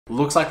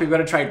Looks like we've got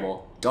a trade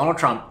war. Donald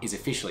Trump is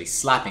officially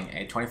slapping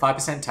a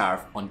 25%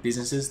 tariff on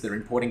businesses that are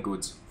importing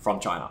goods from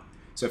China.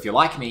 So if you're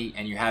like me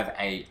and you have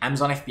a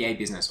Amazon FBA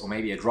business or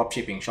maybe a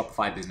dropshipping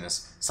Shopify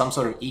business, some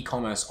sort of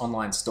e-commerce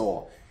online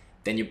store,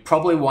 then you're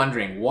probably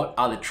wondering, what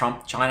are the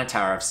Trump-China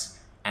tariffs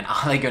and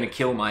are they going to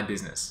kill my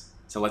business?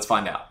 So let's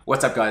find out.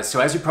 What's up, guys? So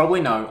as you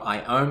probably know,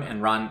 I own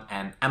and run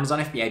an Amazon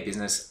FBA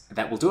business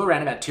that will do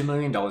around about $2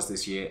 million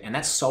this year, and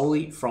that's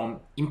solely from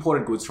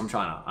imported goods from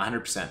China,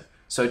 100%.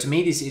 So to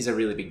me, this is a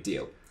really big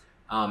deal.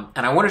 And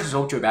I wanted to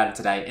talk to you about it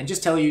today and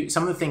just tell you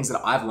some of the things that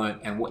I've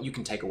learned and what you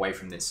can take away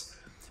from this.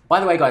 By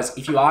the way, guys,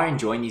 if you are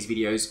enjoying these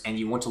videos and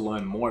you want to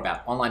learn more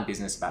about online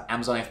business, about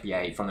Amazon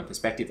FBA from the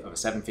perspective of a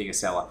seven-figure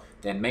seller,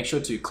 then make sure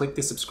to click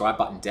the subscribe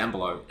button down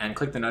below and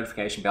click the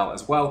notification bell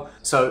as well.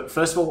 So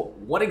first of all,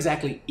 what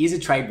exactly is a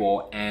trade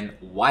war and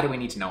why do we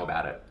need to know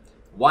about it?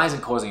 Why is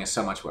it causing us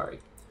so much worry?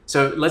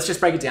 So let's just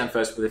break it down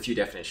first with a few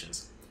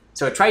definitions.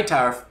 So a trade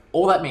tariff,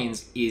 all that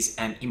means is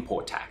an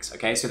import tax,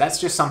 okay? So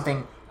that's just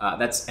something,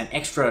 that's an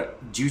extra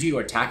duty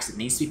or tax that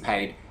needs to be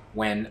paid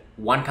when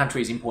one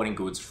country is importing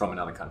goods from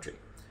another country.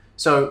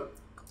 So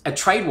a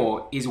trade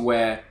war is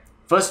where,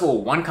 first of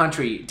all, one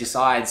country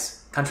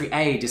decides, country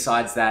A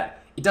decides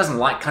that it doesn't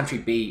like country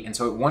B, and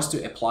so it wants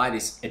to apply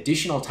this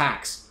additional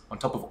tax on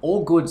top of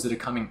all goods that are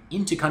coming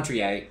into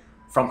country A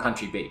from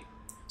country B.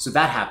 So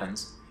that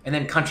happens, and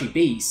then country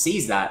B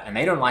sees that, and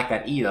they don't like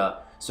that either,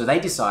 so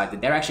they decide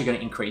that they're actually going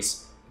to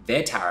increase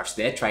their tariffs,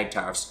 their trade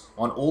tariffs,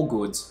 on all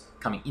goods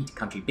coming into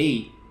country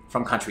B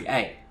from country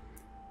A.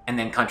 And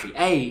then country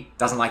A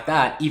doesn't like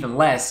that, even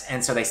less,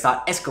 and so they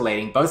start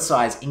escalating, both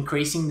sides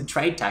increasing the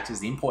trade taxes,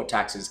 the import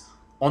taxes,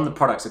 on the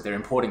products that they're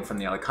importing from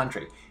the other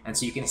country. And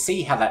so you can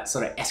see how that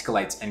sort of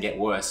escalates and gets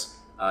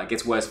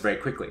worse very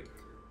quickly.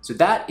 So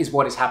that is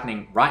what is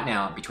happening right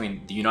now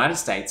between the United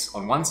States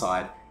on one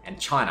side and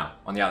China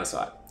on the other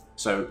side.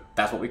 So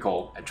that's what we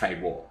call a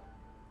trade war.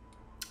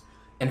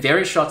 And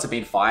various shots have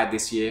been fired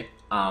this year,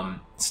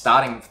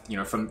 starting,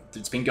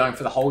 it's been going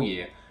for the whole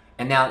year.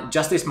 And now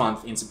just this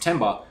month in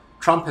September,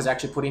 Trump has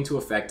actually put into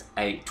effect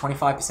a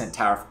 25%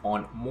 tariff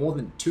on more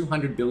than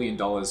 $200 billion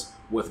worth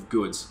of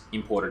goods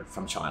imported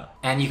from China.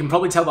 And you can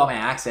probably tell by my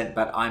accent,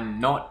 but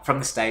I'm not from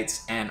the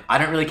States and I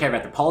don't really care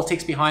about the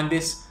politics behind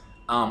this.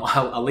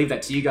 I'll leave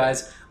that to you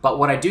guys. But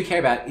what I do care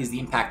about is the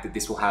impact that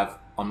this will have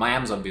on my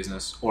Amazon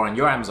business or on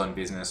your Amazon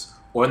business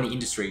or in the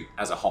industry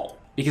as a whole.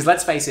 Because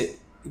let's face it,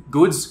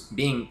 goods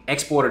being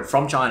exported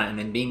from China and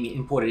then being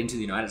imported into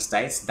the United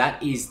States,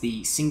 that is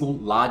the single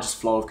largest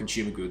flow of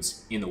consumer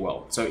goods in the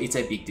world. So it's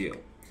a big deal.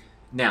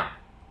 Now,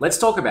 let's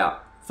talk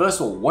about,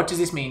 first of all, what does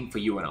this mean for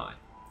you and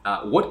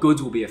I? What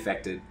goods will be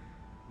affected?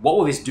 What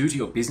will this do to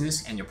your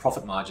business and your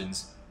profit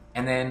margins?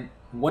 And then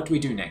what do we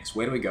do next?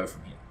 Where do we go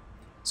from here?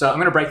 So I'm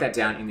going to break that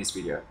down in this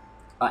video.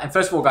 And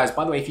first of all, guys,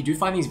 by the way, if you do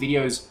find these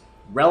videos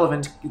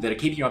relevant, that are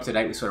keeping you up to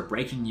date with sort of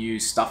breaking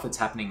news, stuff that's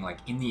happening like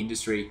in the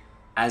industry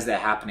as they're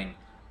happening,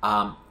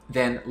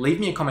 then leave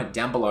me a comment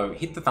down below,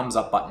 hit the thumbs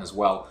up button as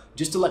well,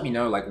 just to let me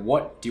know, like,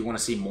 what do you want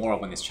to see more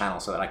of on this channel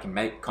so that I can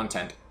make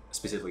content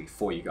specifically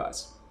for you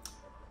guys.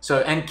 So,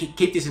 and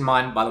keep this in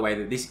mind, by the way,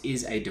 that this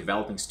is a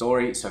developing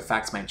story, so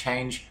facts may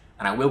change,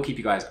 and I will keep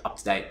you guys up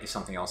to date if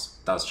something else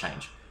does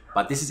change.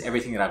 But this is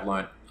everything that I've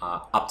learned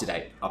up to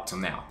date, up till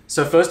now.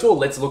 So first of all,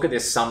 let's look at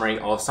this summary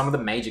of some of the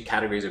major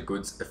categories of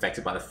goods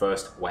affected by the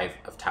first wave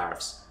of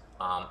tariffs.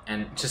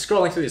 And just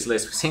scrolling through this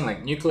list, we're seeing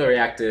like nuclear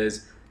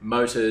reactors,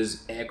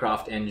 motors,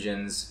 aircraft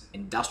engines,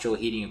 industrial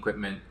heating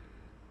equipment,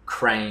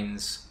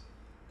 cranes,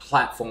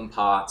 platform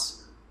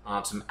parts,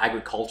 some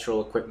agricultural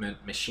equipment,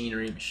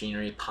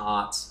 machinery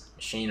parts,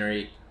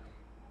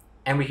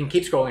 and we can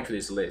keep scrolling through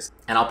this list.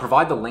 And I'll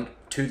provide the link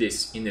to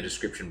this in the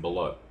description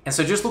below. And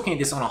so just looking at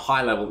this on a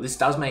high level, this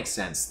does make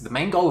sense. The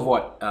main goal of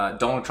what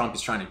Donald Trump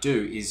is trying to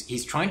do is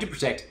he's trying to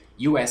protect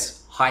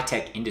US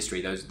high-tech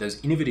industry,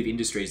 those innovative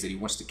industries that he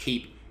wants to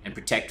keep and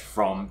protect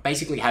from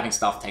basically having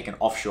stuff taken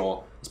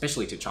offshore,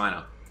 especially to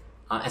China.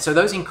 And so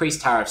those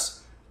increased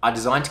tariffs are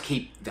designed to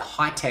keep the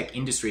high-tech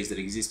industries that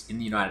exist in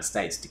the United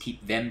States, to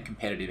keep them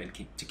competitive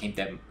and to keep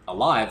them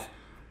alive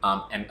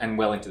and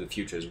well into the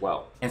future as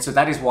well. And so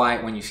that is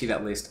why when you see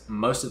that list,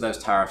 most of those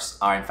tariffs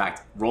are in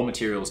fact raw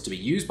materials to be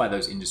used by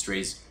those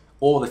industries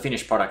or the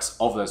finished products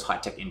of those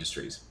high-tech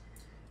industries.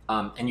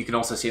 And you can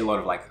also see a lot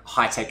of like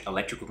high-tech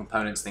electrical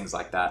components, things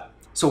like that.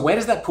 So where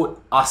does that put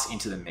us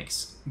into the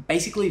mix?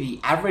 Basically, the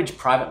average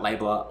private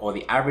labeler or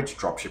the average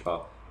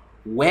dropshipper,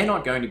 we're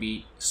not going to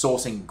be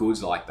sourcing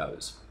goods like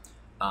those.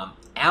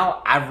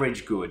 Our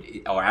average good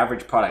or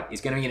average product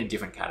is going to be in a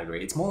different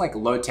category. It's more like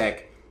low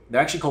tech.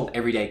 They're actually called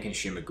everyday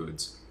consumer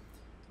goods.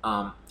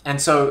 And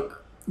so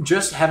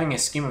just having a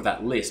skim of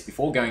that list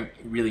before going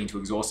really into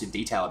exhaustive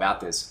detail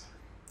about this,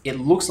 it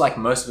looks like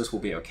most of us will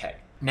be okay.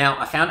 Now,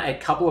 I found a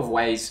couple of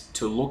ways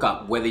to look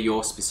up whether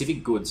your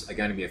specific goods are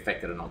going to be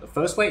affected or not. The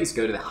first way is to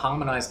go to the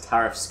Harmonized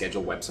Tariff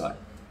Schedule website.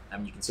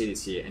 You can see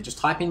this here, and just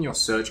type in your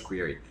search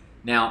query.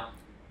 Now,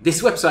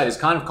 this website is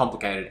kind of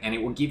complicated, and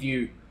it will give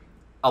you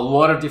a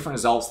lot of different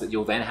results that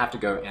you'll then have to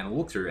go and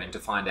look through and to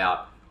find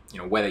out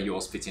whether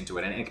yours fits into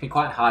it, and it can be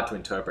quite hard to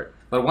interpret.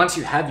 But once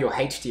you have your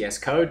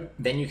HTS code,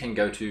 then you can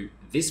go to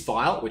this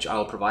file, which I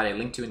will provide a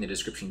link to in the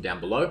description down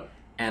below,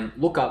 and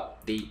look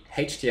up the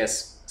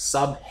HTS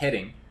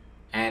subheading.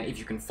 And if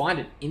you can find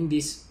it in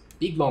this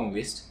big long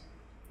list,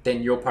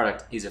 then your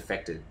product is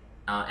affected.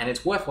 And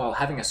it's worthwhile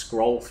having a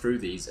scroll through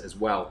these as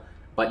well,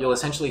 but you'll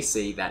essentially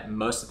see that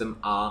most of them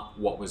are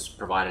what was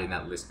provided in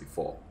that list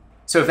before.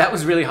 So if that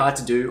was really hard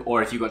to do,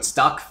 or if you got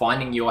stuck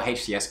finding your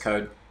HTS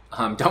code,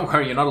 don't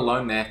worry, you're not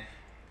alone there.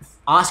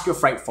 Ask your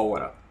freight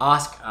forwarder.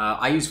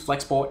 I use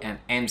Flexport and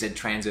ANZ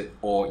Transit,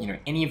 or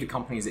any of the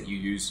companies that you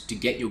use to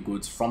get your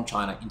goods from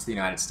China into the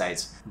United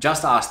States.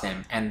 Just ask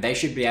them, and they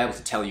should be able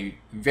to tell you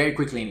very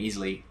quickly and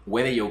easily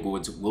whether your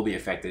goods will be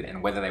affected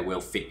and whether they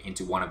will fit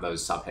into one of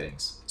those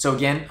subheadings. So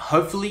again,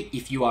 hopefully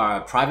if you are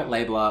a private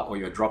labeler or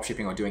you're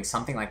dropshipping or doing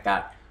something like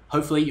that,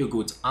 hopefully your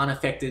goods aren't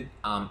affected.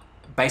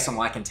 Based on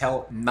what I can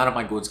tell, none of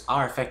my goods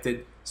are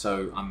affected,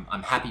 so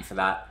I'm happy for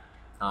that.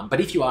 But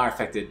if you are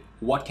affected,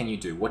 what can you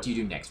do? What do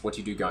you do next? What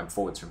do you do going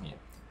forwards from here?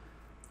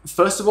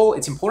 First of all,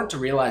 it's important to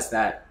realize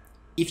that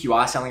if you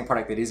are selling a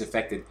product that is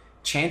affected,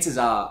 chances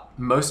are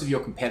most of your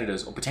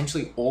competitors, or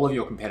potentially all of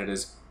your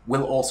competitors,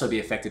 will also be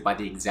affected by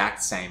the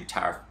exact same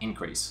tariff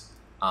increase.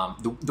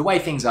 The way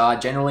things are,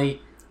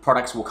 generally,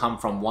 products will come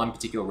from one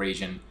particular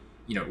region,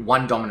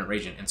 one dominant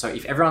region. And so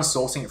if everyone's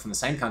sourcing it from the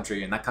same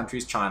country, and that country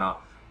is China,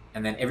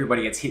 and then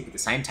everybody gets hit with the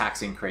same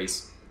tax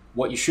increase,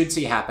 what you should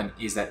see happen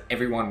is that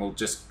everyone will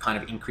just kind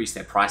of increase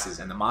their prices,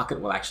 and the market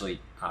will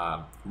actually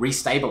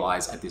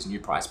restabilize at this new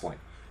price point.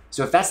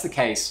 So if that's the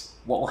case,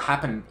 what will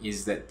happen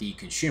is that the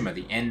consumer,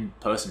 the end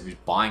person who's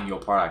buying your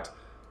product,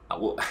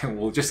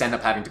 will just end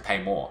up having to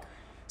pay more.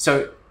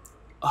 So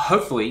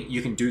hopefully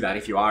you can do that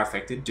if you are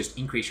affected. Just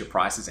increase your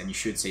prices, and you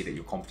should see that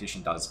your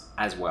competition does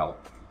as well.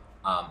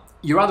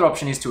 Your other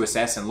option is to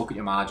assess and look at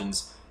your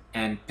margins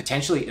and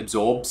potentially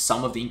absorb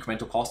some of the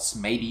incremental costs.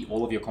 Maybe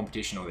all of your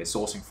competition, or they're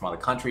sourcing from other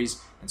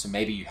countries, and so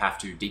maybe you have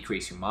to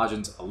decrease your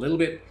margins a little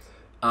bit.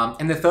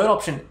 And the third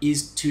option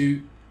is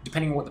to,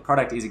 depending on what the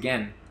product is,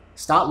 again,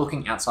 start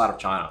looking outside of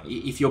China.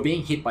 If you're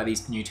being hit by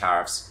these new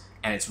tariffs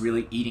and it's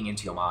really eating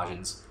into your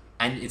margins,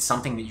 and it's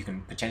something that you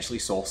can potentially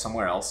source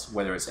somewhere else,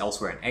 whether it's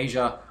elsewhere in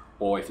Asia,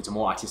 or if it's a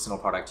more artisanal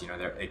product,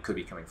 it could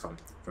be coming from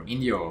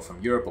India or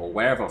from Europe or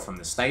wherever, from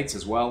the States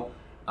as well,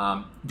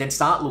 then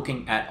start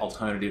looking at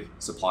alternative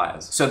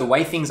suppliers. So the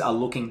way things are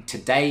looking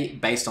today,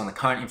 based on the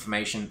current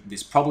information,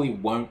 this probably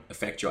won't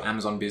affect your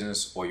Amazon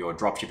business or your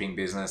dropshipping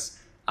business.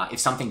 If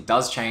something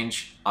does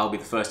change, I'll be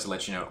the first to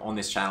let you know on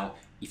this channel.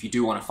 If you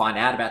do want to find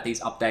out about these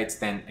updates,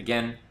 then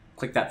again,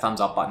 click that thumbs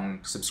up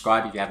button,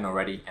 subscribe if you haven't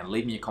already, and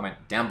leave me a comment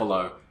down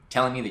below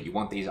telling me that you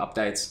want these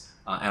updates,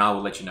 and I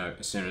will let you know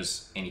as soon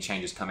as any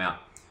changes come out.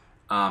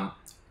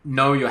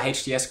 Know your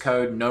HTS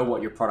code, know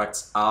what your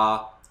products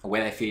are,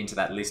 where they fit into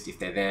that list if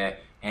they're there,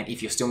 and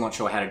if you're still not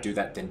sure how to do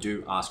that, then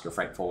do ask your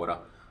freight forwarder.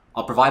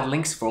 I'll provide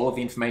links for all of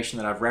the information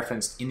that I've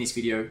referenced in this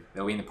video.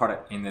 They'll be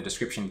in the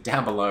description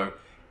down below,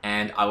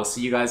 and I will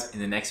see you guys in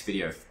the next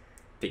video.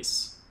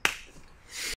 Peace.